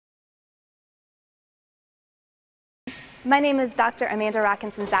My name is Dr. Amanda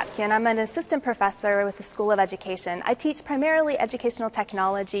Rockinson-Zapke, and I'm an assistant professor with the School of Education. I teach primarily educational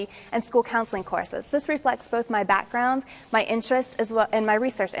technology and school counseling courses. This reflects both my background, my interest, as well, and my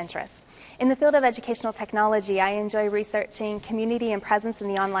research interest. In the field of educational technology, I enjoy researching community and presence in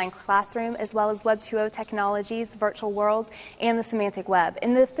the online classroom, as well as Web 2.0 technologies, virtual worlds, and the semantic web.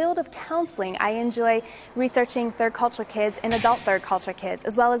 In the field of counseling, I enjoy researching third culture kids and adult third culture kids,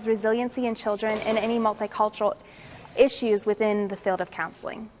 as well as resiliency in children and any multicultural issues within the field of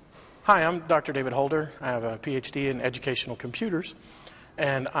counseling. Hi, I'm Dr. David Holder. I have a PhD in educational computers,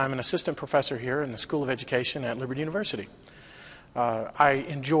 and I'm an assistant professor here in the School of Education at Liberty University. I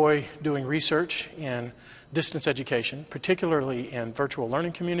enjoy doing research in distance education, particularly in virtual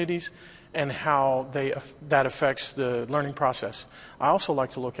learning communities and how that affects the learning process. I also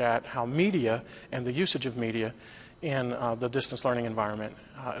like to look at how media and the usage of media in the distance learning environment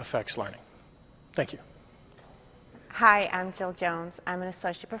affects learning. Thank you. Hi, I'm Jill Jones. I'm an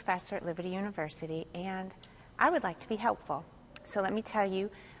associate professor at Liberty University, and I would like to be helpful. So let me tell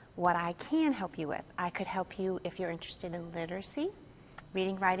you what I can help you with. I could help you if you're interested in literacy,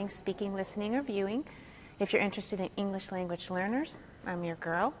 reading, writing, speaking, listening, or viewing. If you're interested in English language learners, I'm your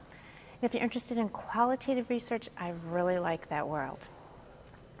girl. And if you're interested in qualitative research, I really like that world.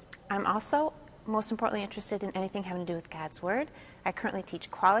 I'm also, most importantly, interested in anything having to do with God's Word. I currently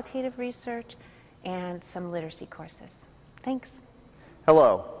teach qualitative research and some literacy courses. Thanks.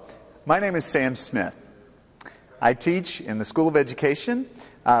 Hello, my name is Sam Smith. I teach in the School of Education,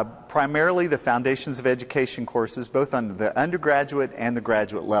 primarily the Foundations of Education courses, both on the undergraduate and the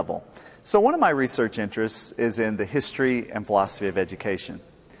graduate level. So one of my research interests is in the history and philosophy of education.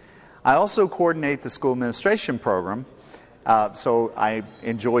 I also coordinate the school administration program, so I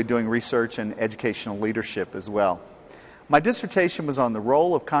enjoy doing research and educational leadership as well. My dissertation was on the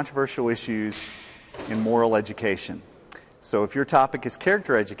role of controversial issues in moral education. So if your topic is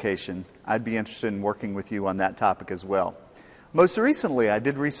character education, I'd be interested in working with you on that topic as well. Most recently, I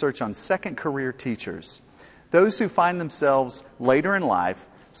did research on second career teachers, those who find themselves later in life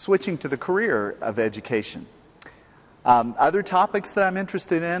switching to the career of education. Other topics that I'm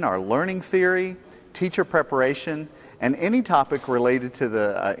interested in are learning theory, teacher preparation, and any topic related to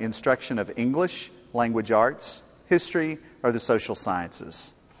the instruction of English, language arts, history, or the social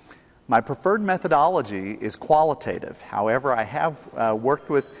sciences. My preferred methodology is qualitative. However, I have worked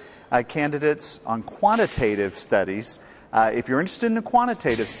with candidates on quantitative studies. If you're interested in a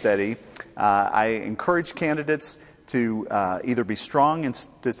quantitative study, I encourage candidates to either be strong in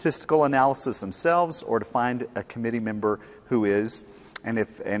statistical analysis themselves or to find a committee member who is, and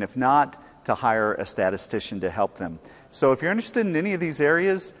if not, to hire a statistician to help them. So if you're interested in any of these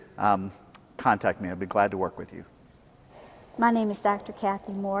areas, contact me. I'd be glad to work with you. My name is Dr.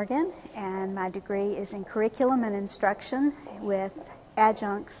 Kathy Morgan, and my degree is in curriculum and instruction with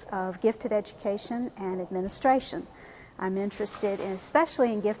adjuncts of gifted education and administration. I'm interested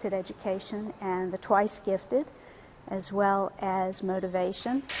especially in gifted education and the twice gifted, as well as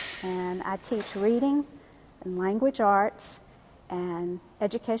motivation. And I teach reading and language arts and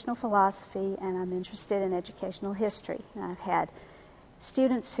educational philosophy, and I'm interested in educational history. And I've had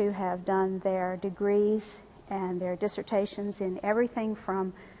students who have done their degrees and their dissertations in everything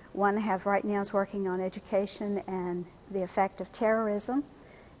from one I have right now is working on education and the effect of terrorism,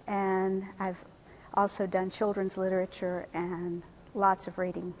 and I've also done children's literature and lots of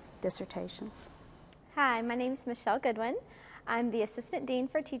reading dissertations. Hi, my name is Michelle Goodwin. I'm the Assistant Dean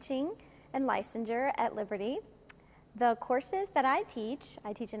for Teaching and Licensure at Liberty. The courses that I teach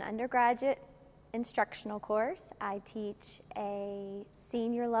an undergraduate instructional course. I teach a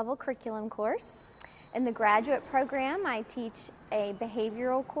senior level curriculum course. In the graduate program, I teach a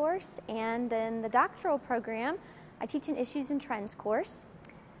behavioral course, and in the doctoral program, I teach an issues and trends course.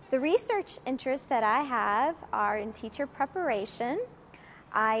 The research interests that I have are in teacher preparation.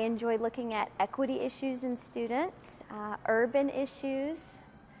 I enjoy looking at equity issues in students, urban issues,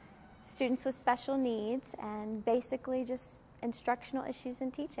 students with special needs, and basically just instructional issues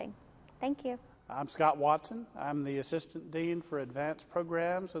in teaching. Thank you. I'm Scott Watson. I'm the Assistant Dean for Advanced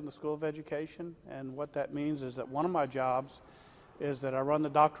Programs in the School of Education, and what that means is that one of my jobs is that I run the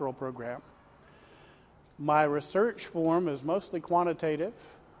doctoral program. My research form is mostly quantitative.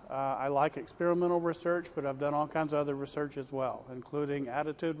 I like experimental research, but I've done all kinds of other research as well, including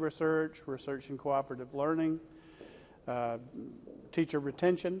attitude research, research in cooperative learning. Teacher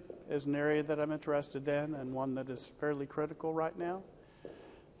retention is an area that I'm interested in, and one that is fairly critical right now.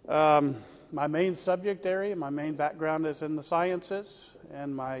 My main subject area, my main background is in the sciences,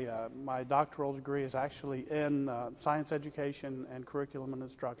 and my doctoral degree is actually in science education and curriculum and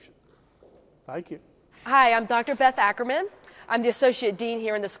instruction. Thank you. Hi, I'm Dr. Beth Ackerman. I'm the Associate Dean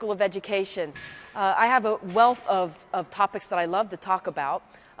here in the School of Education. I have a wealth of topics that I love to talk about.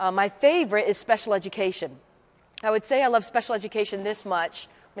 My favorite is special education. I would say I love special education this much,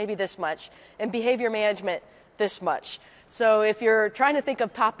 maybe this much, and behavior management this much. So if you're trying to think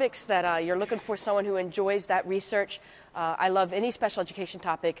of topics that you're looking for someone who enjoys that research, I love any special education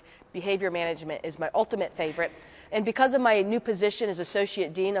topic. Behavior management is my ultimate favorite. And because of my new position as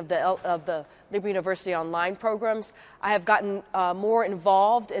Associate Dean of the Liberty University online programs, I have gotten more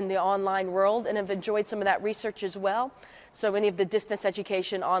involved in the online world and have enjoyed some of that research as well. So any of the distance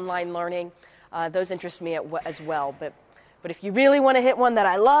education, online learning, those interest me as well. But if you really want to hit one that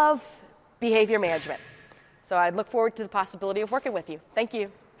I love, behavior management. So I look forward to the possibility of working with you. Thank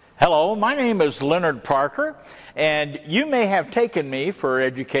you. Hello, my name is Leonard Parker, and you may have taken me for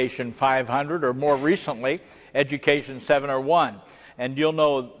Education 500 or more recently, Education 701. And you'll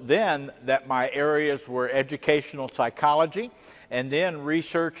know then that my areas were educational psychology and then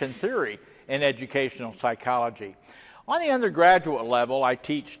research and theory in educational psychology. On the undergraduate level, I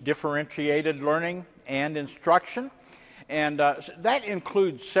teach differentiated learning and instruction, and that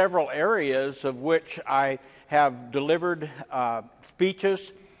includes several areas of which I have delivered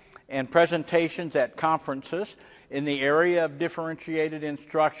speeches and presentations at conferences in the area of differentiated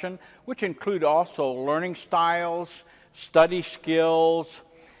instruction, which include also learning styles, study skills,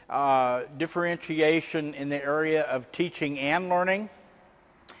 differentiation in the area of teaching and learning,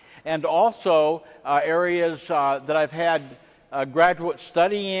 and also areas that I've had graduate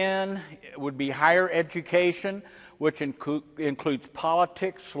study in would be higher education, which includes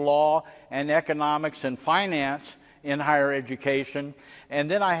politics, law, and economics and finance in higher education. And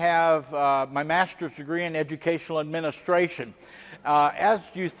then I have my master's degree in educational administration. As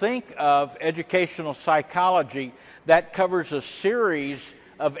you think of educational psychology, that covers a series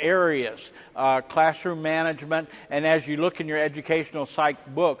of areas, classroom management, and as you look in your educational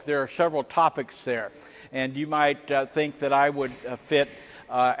psych book, there are several topics there. And you might think that I would fit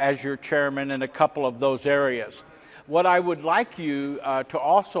as your chairman in a couple of those areas. What I would like you to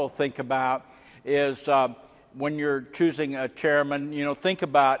also think about is when you're choosing a chairman, think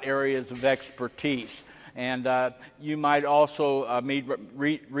about areas of expertise. And you might also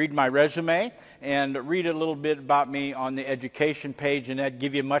read my resume and read a little bit about me on the education page, and that'd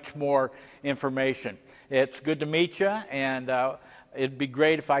give you much more information. It's good to meet you, and it'd be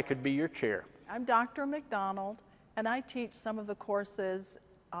great if I could be your chair. I'm Dr. McDonald, and I teach some of the courses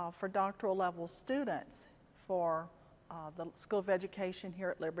for doctoral level students for the School of Education here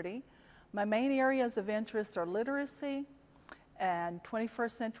at Liberty. My main areas of interest are literacy and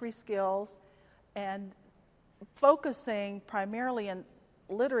 21st century skills, and focusing primarily in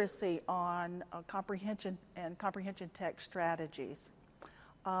literacy on comprehension and comprehension text strategies.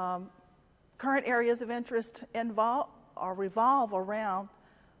 Current areas of interest revolve around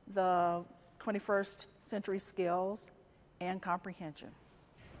the 21st century skills and comprehension.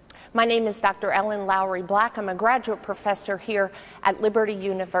 My name is Dr. Ellen Lowry Black. I'm a graduate professor here at Liberty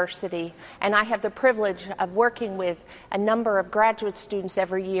University, and I have the privilege of working with a number of graduate students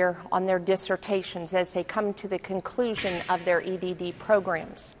every year on their dissertations as they come to the conclusion of their EDD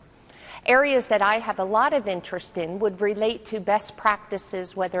programs. Areas that I have a lot of interest in would relate to best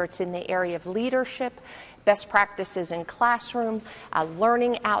practices, whether it's in the area of leadership, best practices in classroom,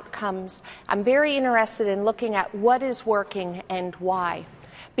 learning outcomes. I'm very interested in looking at what is working and why.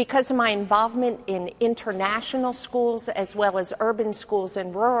 Because of my involvement in international schools as well as urban schools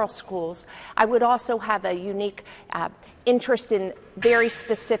and rural schools, I would also have a unique interest in very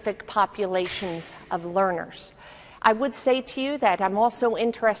specific populations of learners. I would say to you that I'm also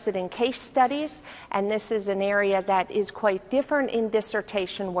interested in case studies, and this is an area that is quite different in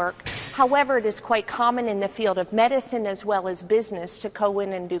dissertation work. However, it is quite common in the field of medicine as well as business to go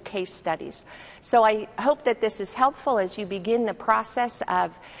in and do case studies. So I hope that this is helpful as you begin the process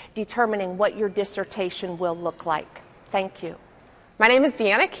of determining what your dissertation will look like. Thank you. My name is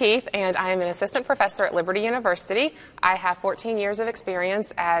Deanna Keith, and I am an assistant professor at Liberty University. I have 14 years of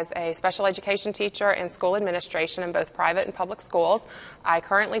experience as a special education teacher in school administration in both private and public schools. I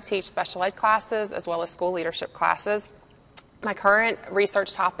currently teach special ed classes as well as school leadership classes. My current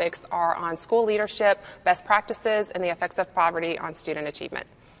research topics are on school leadership, best practices, and the effects of poverty on student achievement.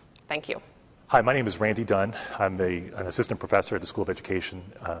 Thank you. Hi, my name is Randy Dunn. I'm an assistant professor at the School of Education,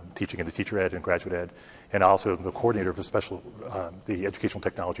 teaching in the teacher ed and graduate ed, and also the coordinator of the educational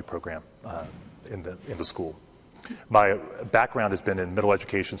technology program in the school. My background has been in middle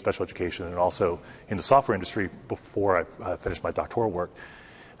education, special education, and also in the software industry before I finished my doctoral work.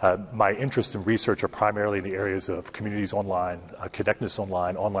 My interests in research are primarily in the areas of communities online, connectedness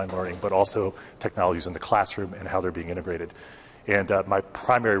online, online learning, but also technologies in the classroom and how they're being integrated. And my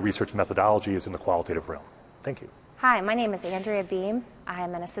primary research methodology is in the qualitative realm. Thank you. Hi, my name is Andrea Beam. I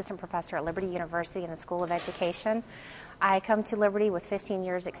am an assistant professor at Liberty University in the School of Education. I come to Liberty with 15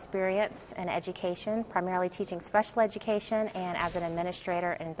 years experience in education, primarily teaching special education and as an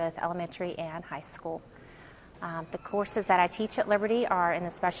administrator in both elementary and high school. The courses that I teach at Liberty are in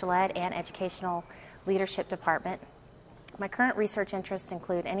the special ed and educational leadership department. My current research interests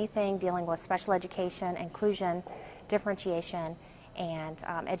include anything dealing with special education, inclusion, differentiation, and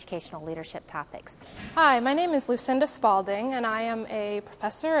educational leadership topics. Hi, my name is Lucinda Spalding, and I am a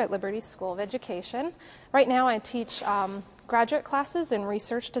professor at Liberty School of Education. Right now I teach graduate classes in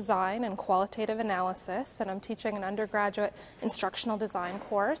research design and qualitative analysis, and I'm teaching an undergraduate instructional design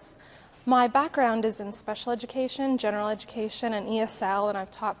course. My background is in special education, general education, and ESL, and I've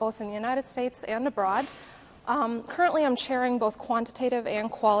taught both in the United States and abroad. Currently I'm chairing both quantitative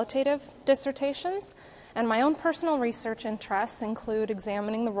and qualitative dissertations. And my own personal research interests include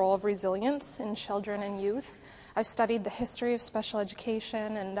examining the role of resilience in children and youth. I've studied the history of special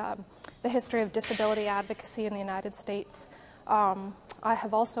education and the history of disability advocacy in the United States. I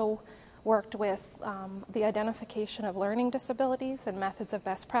have also worked with the identification of learning disabilities and methods of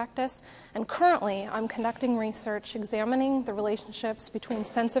best practice. And currently, I'm conducting research examining the relationships between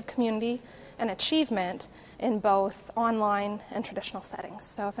sense of community and achievement in both online and traditional settings.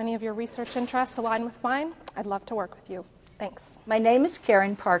 So if any of your research interests align with mine, I'd love to work with you. Thanks. My name is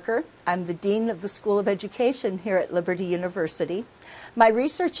Karen Parker. I'm the Dean of the School of Education here at Liberty University. My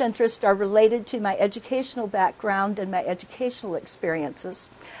research interests are related to my educational background and my educational experiences.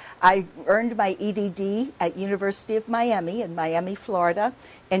 I earned my EDD at University of Miami in Miami, Florida,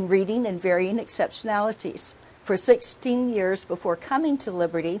 in reading and varying exceptionalities. For 16 years before coming to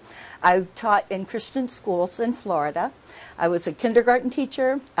Liberty, I taught in Christian schools in Florida. I was a kindergarten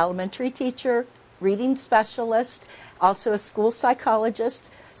teacher, elementary teacher, reading specialist, also a school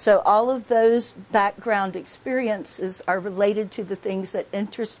psychologist. So all of those background experiences are related to the things that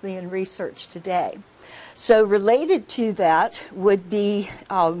interest me in research today. So related to that would be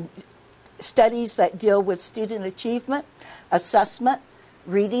studies that deal with student achievement, assessment,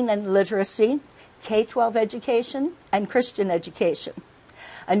 reading and literacy, K-12 education, and Christian education.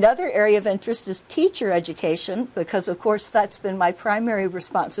 Another area of interest is teacher education, because of course that's been my primary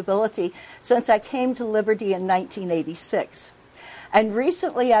responsibility since I came to Liberty in 1986. And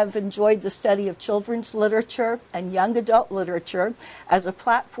recently I've enjoyed the study of children's literature and young adult literature as a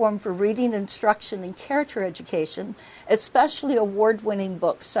platform for reading instruction and character education, especially award-winning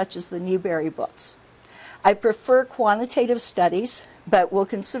books such as the Newbery books. I prefer quantitative studies, but will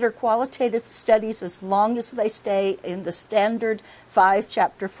consider qualitative studies as long as they stay in the standard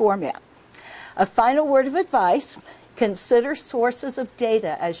 5-chapter format. A final word of advice: consider sources of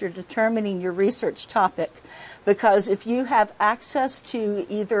data as you're determining your research topic, because if you have access to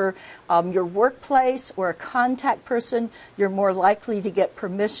either your workplace or a contact person, you're more likely to get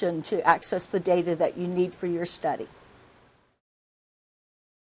permission to access the data that you need for your study.